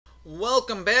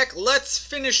Welcome back. Let's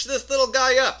finish this little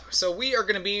guy up. So we are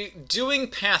going to be doing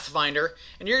Pathfinder,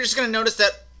 and you're just going to notice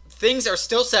that things are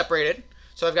still separated.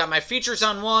 So I've got my features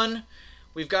on one.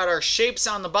 We've got our shapes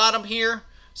on the bottom here.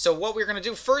 So what we're going to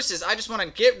do first is I just want to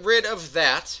get rid of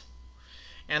that.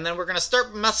 And then we're going to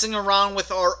start messing around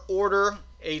with our order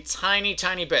a tiny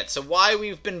bit. So why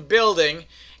we've been building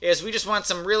is we just want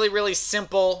some really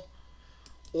simple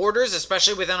orders,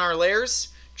 especially within our layers,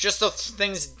 just so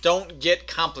things don't get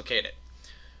complicated.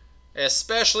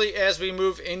 Especially as we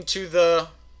move into the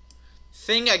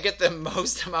thing I get the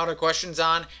most amount of questions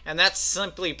on, and that's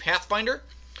simply Pathfinder.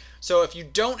 So if you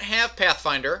don't have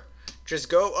Pathfinder, just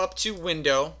go up to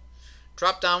Window,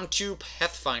 drop down to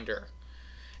Pathfinder.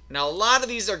 Now a lot of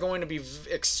these are going to be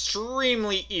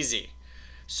extremely easy.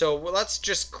 So let's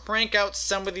just crank out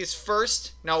some of these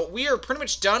first. Now we are pretty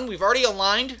much done. We've already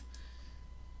aligned.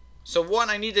 So what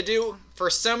I need to do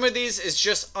for some of these is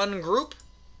just ungroup.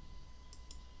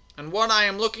 And what I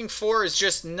am looking for is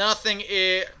just nothing.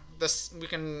 We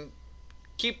can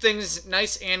keep things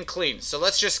nice and clean. So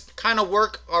let's just kind of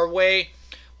work our way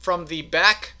from the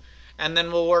back, and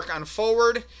then we'll work on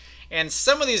forward. And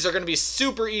some of these are going to be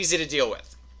super easy to deal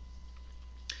with.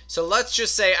 So let's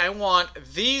just say I want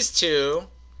these two.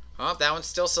 Oh, that one's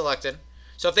still selected.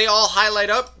 So if they all highlight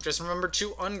up, just remember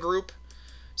to ungroup.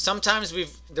 Sometimes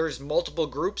there's multiple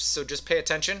groups, so just pay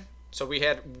attention. So we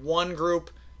had one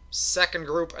group, second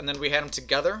group, and then we had them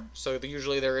together. So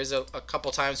usually there is a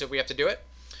couple times that we have to do it.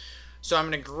 So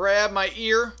I'm going to grab my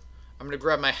ear. I'm going to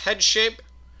grab my head shape.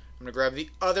 I'm going to grab the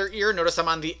other ear. Notice I'm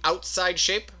on the outside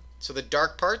shape, so the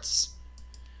dark parts.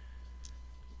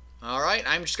 Alright,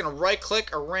 I'm just going to right click,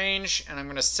 arrange, and I'm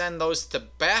going to send those to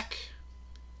back.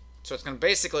 So it's going to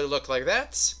basically look like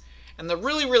that. And the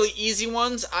really easy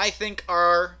ones, I think,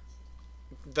 are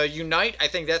the Unite. I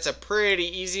think that's a pretty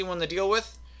easy one to deal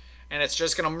with. And it's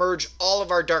just going to merge all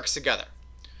of our darks together.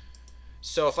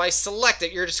 So if I select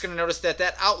it, you're just going to notice that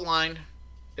that outline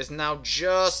is now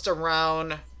just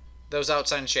around those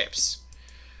outside shapes.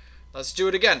 Let's do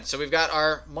it again. So we've got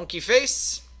our monkey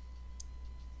face.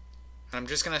 And I'm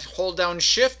just going to hold down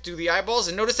Shift, do the eyeballs.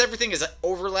 And notice everything is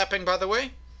overlapping, by the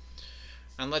way.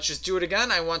 And let's just do it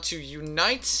again. I want to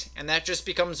unite, and that just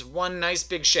becomes one nice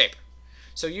big shape.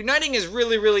 So uniting is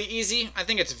really easy. I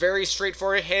think it's very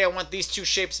straightforward. Hey, I want these two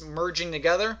shapes merging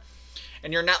together,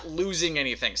 and you're not losing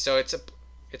anything. So it's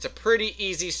a pretty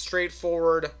easy,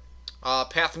 straightforward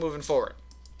path moving forward.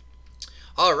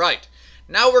 All right,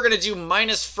 now we're going to do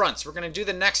minus fronts. We're going to do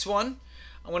the next one.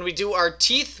 When we do our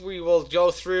teeth, we will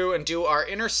go through and do our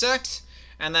intersect.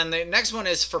 And then the next one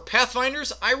is for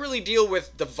Pathfinders. I really deal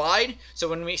with divide. So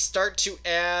when we start to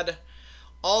add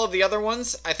all of the other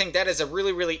ones, I think that is a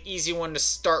really easy one to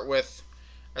start with,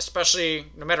 especially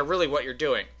no matter really what you're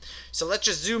doing. So let's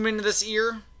just zoom into this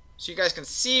ear so you guys can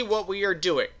see what we are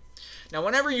doing. Now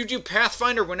whenever you do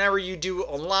Pathfinder, whenever you do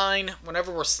align,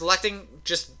 whenever we're selecting,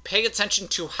 just pay attention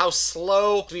to how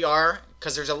slow we are,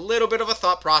 because there's a little bit of a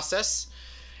thought process.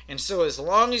 And so as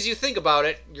long as you think about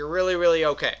it, you're really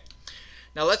okay.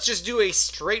 Now let's just do a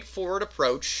straightforward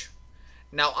approach.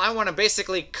 Now I want to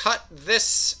basically cut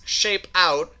this shape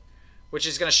out, which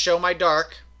is going to show my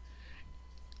dark,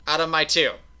 out of my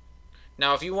two.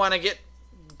 Now if you want to get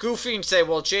goofy and say,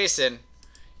 well Jason,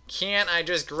 can't I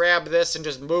just grab this and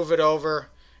just move it over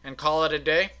and call it a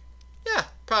day? Yeah,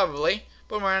 probably.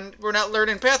 But we're not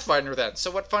learning Pathfinder then,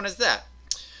 so what fun is that?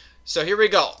 So here we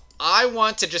go. I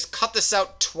want to just cut this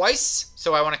out twice.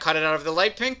 So I want to cut it out of the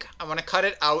light pink. I want to cut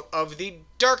it out of the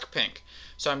dark pink.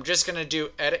 So I'm just going to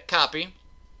do edit, copy.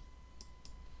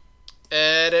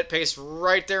 Edit, paste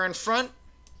right there in front.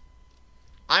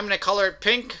 I'm going to color it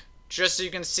pink just so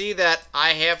you can see that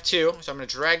I have two. So I'm going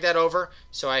to drag that over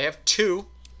so I have two.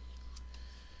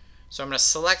 So I'm going to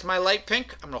select my light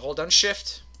pink. I'm going to hold down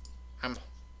Shift. I've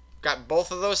got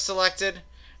both of those selected.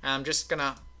 And I'm just going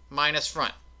to minus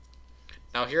front.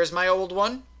 Now here's my old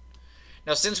one.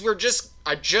 Now since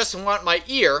I just want my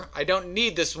ear, I don't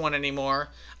need this one anymore.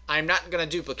 I'm not going to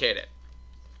duplicate it,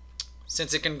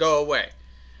 since it can go away.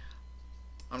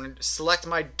 I'm going to select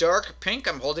my dark pink.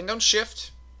 I'm holding down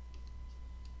Shift.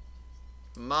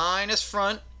 Minus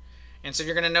front. And so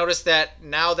you're going to notice that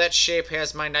now that shape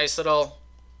has my nice little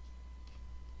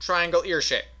triangle ear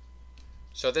shape.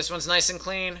 So this one's nice and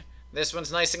clean. This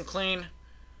one's nice and clean.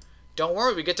 Don't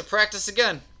worry, we get to practice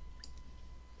again.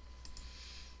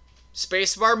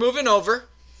 Spacebar moving over.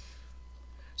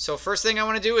 So first thing I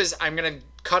want to do is I'm going to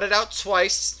cut it out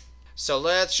twice. So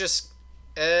let's just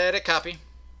edit, copy.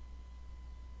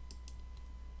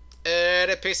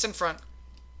 Edit, paste in front.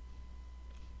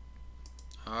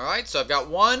 Alright, so I've got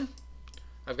one.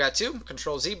 I've got two.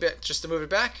 Control Z just to move it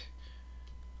back.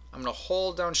 I'm going to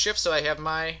hold down shift so I have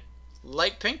my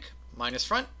light pink minus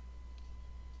front.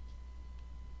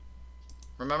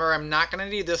 Remember, I'm not going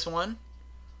to need this one.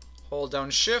 Hold down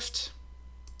shift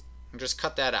and just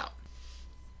cut that out.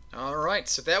 Alright,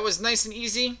 so that was nice and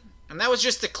easy, and that was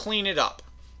just to clean it up.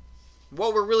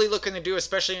 What we're really looking to do,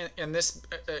 especially in this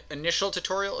initial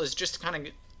tutorial, is just to kind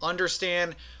of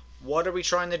understand what are we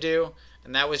trying to do,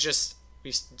 and that was just,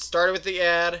 we started with the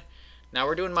add, now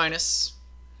we're doing minus,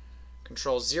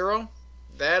 Control 0,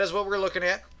 that is what we're looking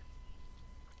at.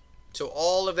 So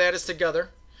all of that is together.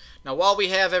 Now while we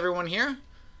have everyone here,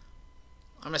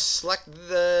 I'm going to select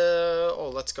the,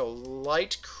 let's go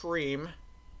light cream.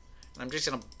 I'm just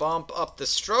going to bump up the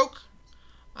stroke.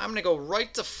 I'm going to go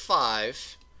right to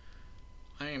 5.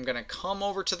 I am going to come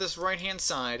over to this right hand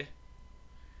side.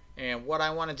 And what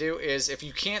I want to do is, if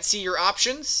you can't see your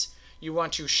options, you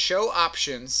want to show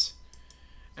options.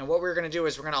 And what we're going to do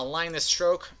is we're going to align this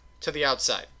stroke to the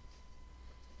outside.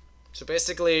 So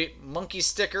basically, monkey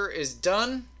sticker is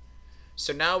done.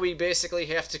 So now we basically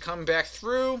have to come back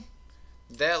through.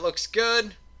 That looks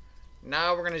good.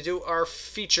 Now we're going to do our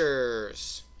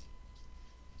features.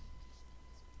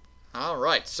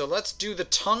 Alright, so let's do the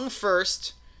tongue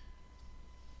first.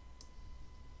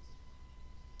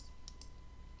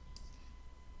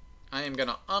 I am going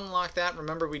to unlock that.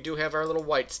 Remember, we do have our little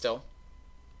white still.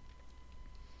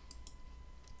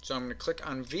 So I'm going to click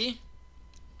on V.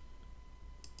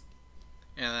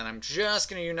 And then I'm just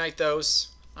going to unite those.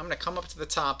 I'm going to come up to the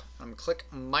top. I'm going to click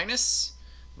minus.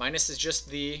 Minus is just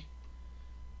the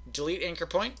delete anchor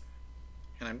point.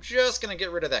 And I'm just going to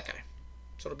get rid of that guy.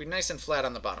 So it'll be nice and flat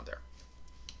on the bottom there.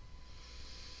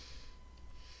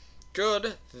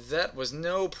 Good. That was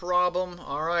no problem.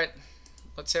 Alright.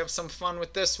 Let's have some fun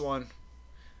with this one.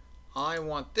 I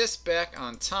want this back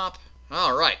on top.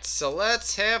 Alright. So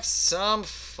let's have some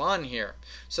fun here.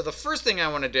 So the first thing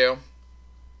I want to do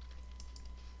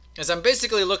is I'm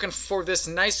basically looking for this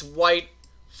nice white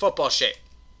football shape.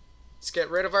 Let's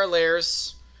get rid of our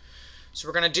layers. So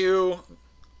we're going to do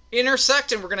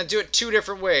intersect, and we're going to do it two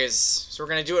different ways. So we're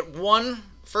going to do it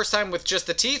first time with just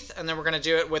the teeth, and then we're going to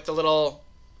do it with the little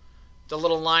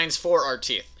lines for our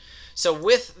teeth. So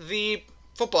with the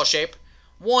football shape,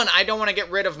 I don't want to get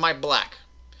rid of my black.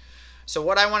 So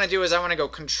what I want to do is I want to go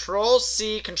Control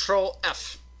C, Control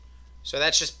F. So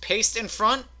that's just paste in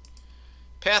front,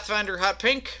 Pathfinder hot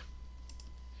pink.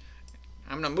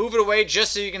 I'm going to move it away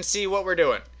just so you can see what we're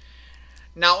doing.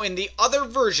 Now in the other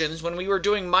versions, when we were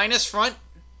doing minus front,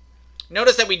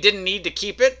 notice that we didn't need to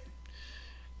keep it.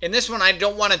 In this one, I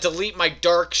don't want to delete my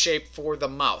dark shape for the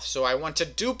mouth. So I want to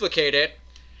duplicate it.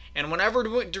 And whenever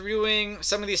doing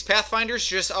some of these Pathfinders,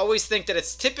 just always think that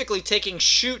it's typically taking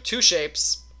two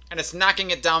shapes and it's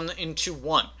knocking it down into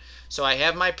one. So I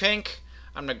have my pink.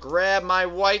 I'm going to grab my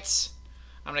whites.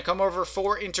 I'm going to come over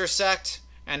for intersect.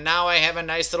 And now I have a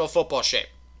nice little football shape.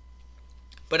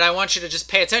 But I want you to just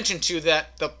pay attention to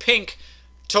that the pink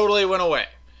totally went away.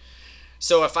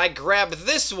 So if I grab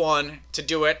this one to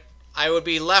do it, I would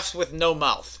be left with no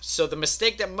mouth. So the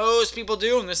mistake that most people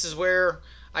do, and this is where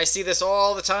I see this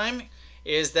all the time,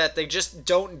 is that they just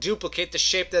don't duplicate the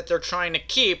shape that they're trying to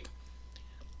keep.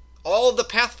 All of the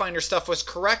Pathfinder stuff was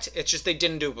correct, it's just they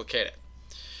didn't duplicate it.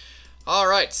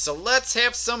 Alright, so let's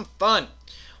have some fun.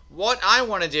 What I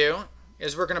want to do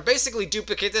is we're going to basically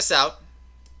duplicate this out.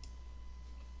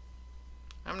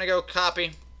 I'm going to go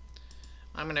copy.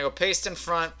 I'm going to go paste in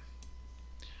front.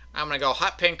 I'm going to go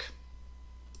hot pink.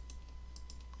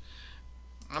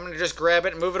 I'm going to just grab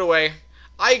it and move it away.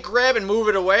 I grab and move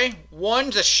it away,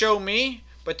 one, to show me,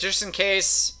 but just in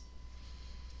case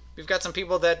we've got some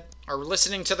people that are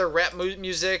listening to their rap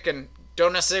music and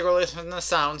don't necessarily listen to the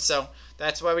sound, so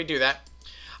that's why we do that.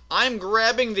 I'm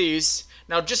grabbing these.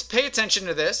 Now just pay attention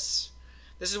to this.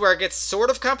 This is where it gets sort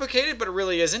of complicated, but it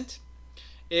really isn't.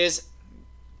 Is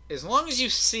as long as you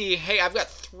see, hey, I've got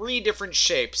 3 different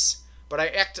shapes, but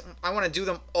I want to do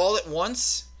them all at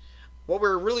once. What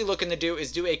we're really looking to do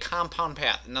is do a compound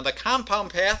path. Now the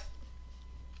compound path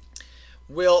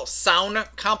will sound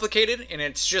complicated, and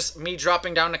it's just me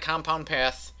dropping down the compound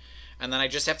path, and then I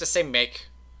just have to say make.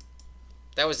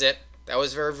 That was it. That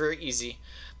was very, very easy.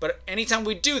 But anytime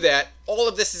we do that, all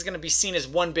of this is going to be seen as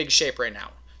one big shape right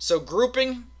now. So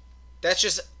grouping, that's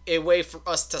just a way for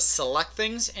us to select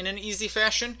things in an easy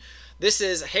fashion. This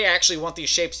is, hey, I actually want these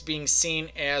shapes being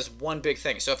seen as one big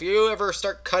thing. So if you ever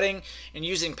start cutting and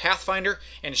using Pathfinder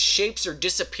and shapes are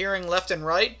disappearing left and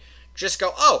right, just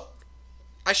go, oh,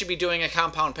 I should be doing a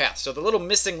compound path. So the little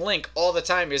missing link all the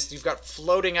time is you've got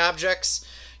floating objects,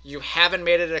 you haven't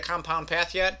made it a compound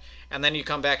path yet, and then you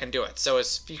come back and do it. So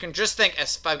if you can just think,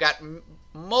 if I've got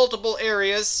multiple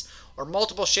areas or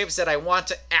multiple shapes that I want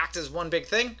to act as one big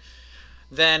thing,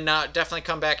 then definitely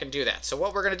come back and do that. So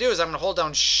what we're going to do is I'm going to hold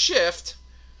down Shift,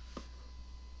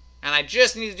 and I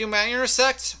just need to do my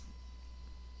intersect.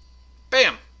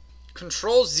 Bam!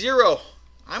 Control 0.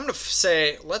 I'm going to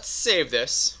say, let's save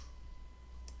this.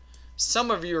 Some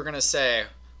of you are going to say,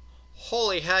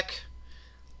 holy heck,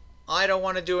 I don't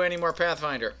want to do any more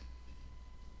Pathfinder.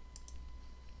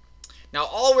 Now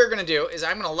all we're going to do is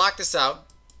I'm going to lock this out.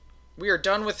 We are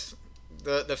done with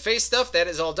the face stuff. That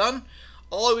is all done.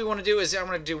 All we want to do is I'm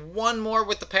going to do one more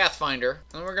with the Pathfinder,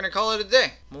 and we're going to call it a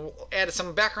day. We'll add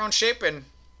some background shape, and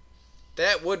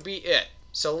that would be it.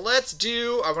 So let's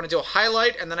do, I want to do a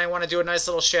highlight, and then I want to do a nice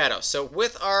little shadow. So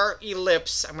with our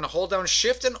ellipse, I'm going to hold down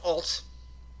Shift and Alt.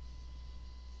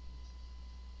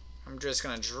 I'm just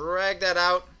going to drag that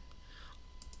out.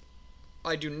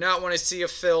 I do not want to see a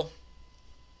fill.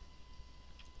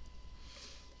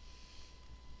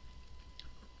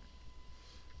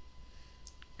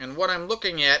 And what I'm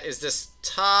looking at is this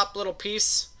top little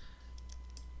piece.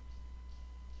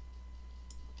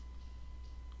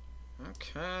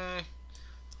 Okay.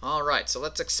 Alright, so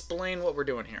let's explain what we're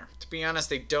doing here. To be honest,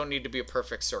 they don't need to be a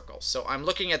perfect circle. So I'm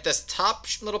looking at this top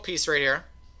little piece right here.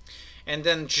 And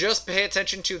then just pay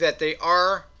attention to that they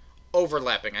are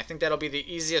overlapping. I think that'll be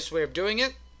the easiest way of doing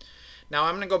it. Now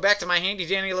I'm going to go back to my handy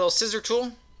dandy little scissor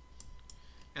tool.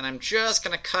 And I'm just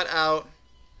going to cut out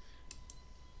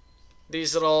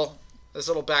this little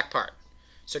back part.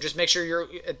 So just make sure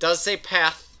it does say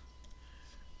path.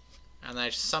 And I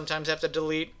sometimes have to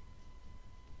delete.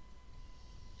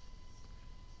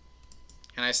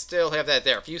 And I still have that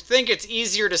there. If you think it's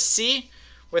easier to see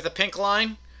with a pink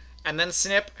line and then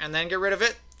snip and then get rid of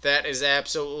it, that is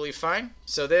absolutely fine.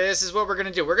 So this is what we're going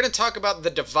to do. We're going to talk about the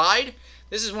divide.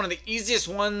 This is one of the easiest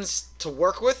ones to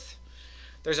work with.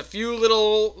 There's a few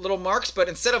little marks, but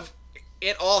instead of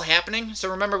it all happening, so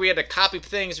remember we had to copy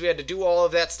things, we had to do all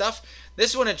of that stuff.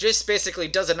 This one, it just basically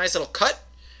does a nice little cut,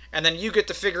 and then you get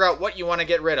to figure out what you want to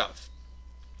get rid of.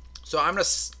 So I'm going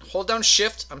to hold down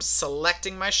Shift. I'm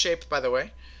selecting my shape, by the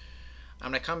way. I'm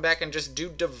going to come back and just do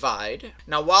divide.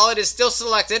 Now, while it is still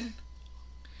selected,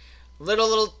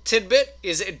 little tidbit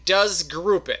is it does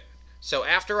group it. So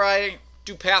after I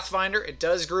do Pathfinder, it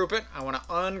does group it. I want to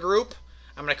ungroup.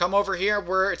 I'm going to come over here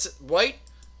where it's white.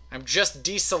 I'm just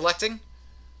deselecting.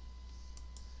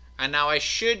 And now I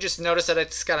should just notice that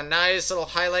it's got a nice little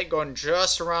highlight going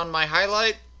just around my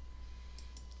highlight.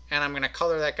 And I'm going to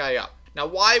color that guy up. Now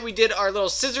why we did our little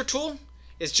scissor tool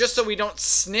is just so we don't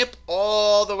snip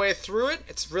all the way through it.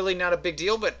 It's really not a big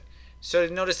deal, but so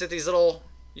notice that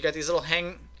you got these little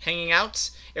hanging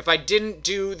outs. If I didn't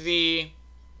do the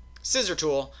scissor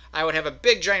tool, I would have a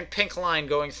big giant pink line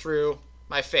going through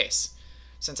my face.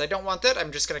 Since I don't want that,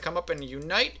 I'm just going to come up and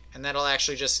unite, and that'll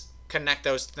actually just connect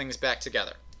those things back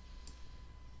together.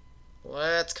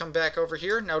 Let's come back over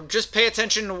here. Now just pay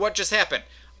attention to what just happened.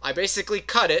 I basically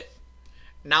cut it.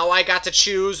 Now I got to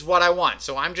choose what I want.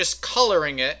 So I'm just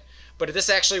coloring it. But if this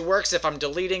actually works, if I'm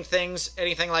deleting things,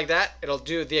 anything like that, it'll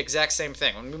do the exact same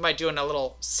thing. And we might do a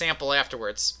little sample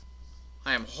afterwards.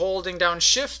 I am holding down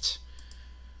Shift.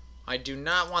 I do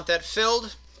not want that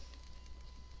filled.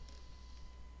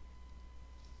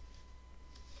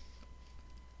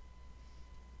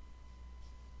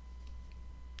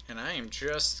 And I am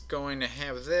just going to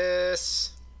have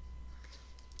this.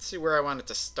 Let's see where I want it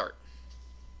to start.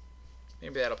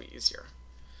 Maybe that'll be easier.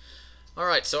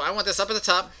 Alright, so I want this up at the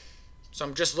top. So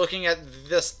I'm just looking at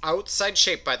this outside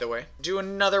shape, by the way. Do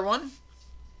another one.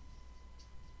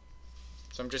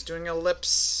 So I'm just doing an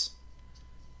ellipse.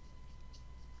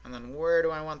 And then where do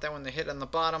I want that one to hit on the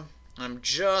bottom? I'm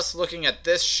just looking at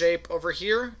this shape over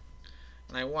here.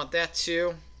 And I want that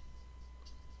to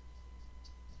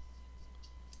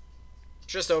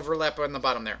just overlap on the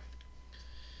bottom there.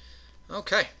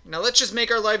 Okay, now let's just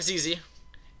make our lives easy.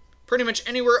 Pretty much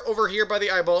anywhere over here by the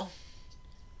eyeball.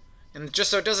 And just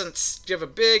so it doesn't give a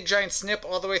big giant snip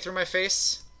all the way through my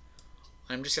face,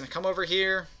 I'm just going to come over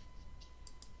here.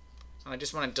 And I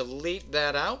just want to delete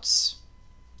that out.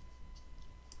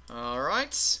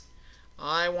 Alright.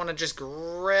 I want to just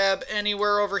grab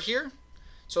anywhere over here.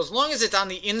 So as long as it's on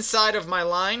the inside of my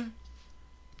line,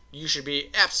 you should be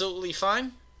absolutely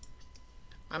fine.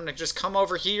 I'm going to just come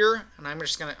over here, and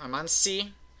I'm on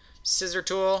C, scissor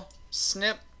tool,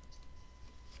 snip.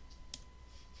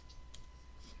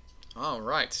 All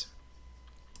right.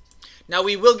 Now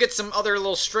we will get some other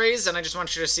little strays, and I just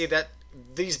want you to see that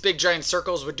these big giant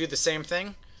circles would do the same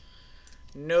thing.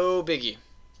 No biggie.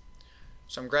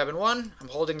 So I'm grabbing one, I'm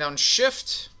holding down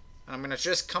Shift, And I'm going to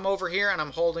just come over here and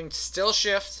I'm holding still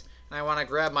shift. And I want to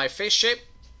grab my face shape,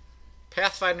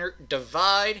 Pathfinder,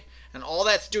 divide. And all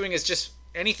that's doing is just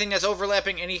anything that's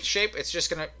overlapping any shape, it's just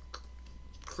going to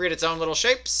create its own little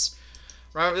shapes.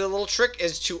 Remember, the little trick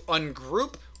is to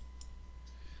ungroup.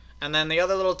 And then the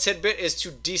other little tidbit is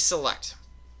to deselect.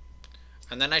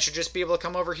 And then I should just be able to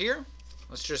come over here.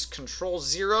 Let's just Control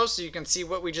 0 so you can see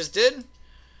what we just did. And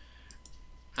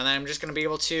then I'm just going to be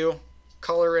able to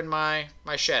color in my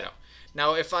shadow.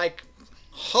 Now if I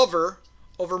hover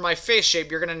over my face shape,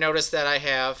 you're going to notice that I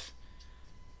have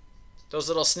those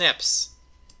little snips.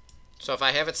 So if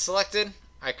I have it selected,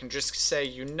 I can just say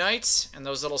Unite, and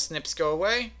those little snips go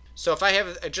away. So if I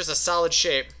have just a solid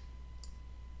shape,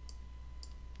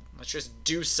 let's just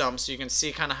do some so you can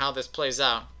see kind of how this plays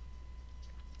out.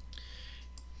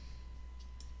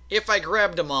 If I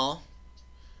grabbed them all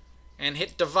and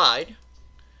hit divide,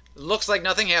 it looks like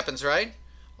nothing happens, right?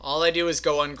 All I do is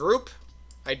go ungroup,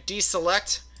 I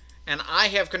deselect, and I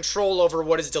have control over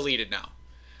what is deleted now.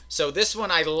 So this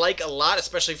one I like a lot,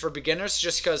 especially for beginners,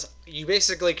 just because you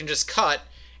basically can just cut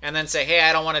and then say, hey,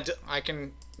 I don't want to, I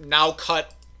can now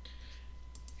cut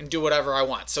and do whatever I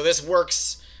want. So this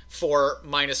works for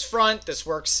minus front. This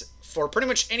works for pretty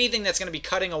much anything that's going to be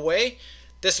cutting away.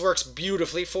 This works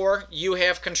beautifully for. You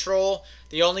have control.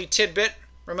 The only tidbit,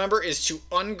 remember, is to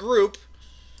ungroup,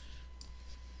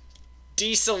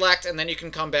 deselect, and then you can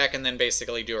come back and then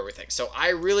basically do everything. So I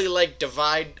really like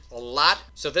divide a lot.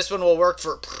 So this one will work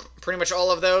for pretty much all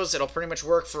of those. It'll pretty much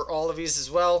work for all of these as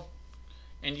well.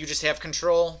 And you just have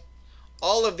control.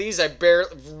 All of these I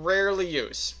rarely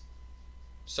use.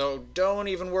 So don't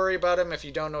even worry about them if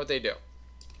you don't know what they do.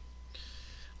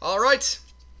 All right.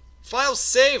 File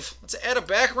save. Let's add a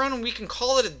background and we can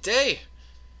call it a day.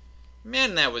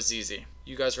 Man, that was easy.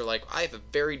 You guys are like, I have a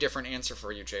very different answer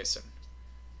for you, Jason.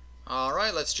 All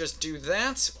right, let's just do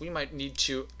that. We might need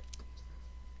to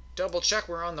double check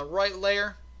we're on the right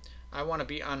layer. I want to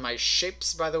be on my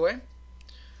shapes, by the way.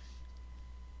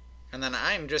 And then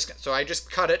I'm just, so I just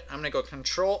cut it. I'm going to go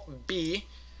Control B.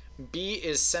 B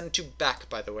is send to back,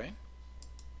 by the way.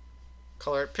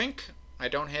 Color it pink. I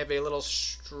don't have a little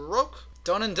stroke.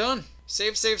 Done and done.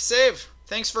 Save, save, save.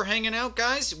 Thanks for hanging out,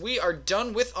 guys. We are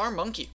done with our monkey.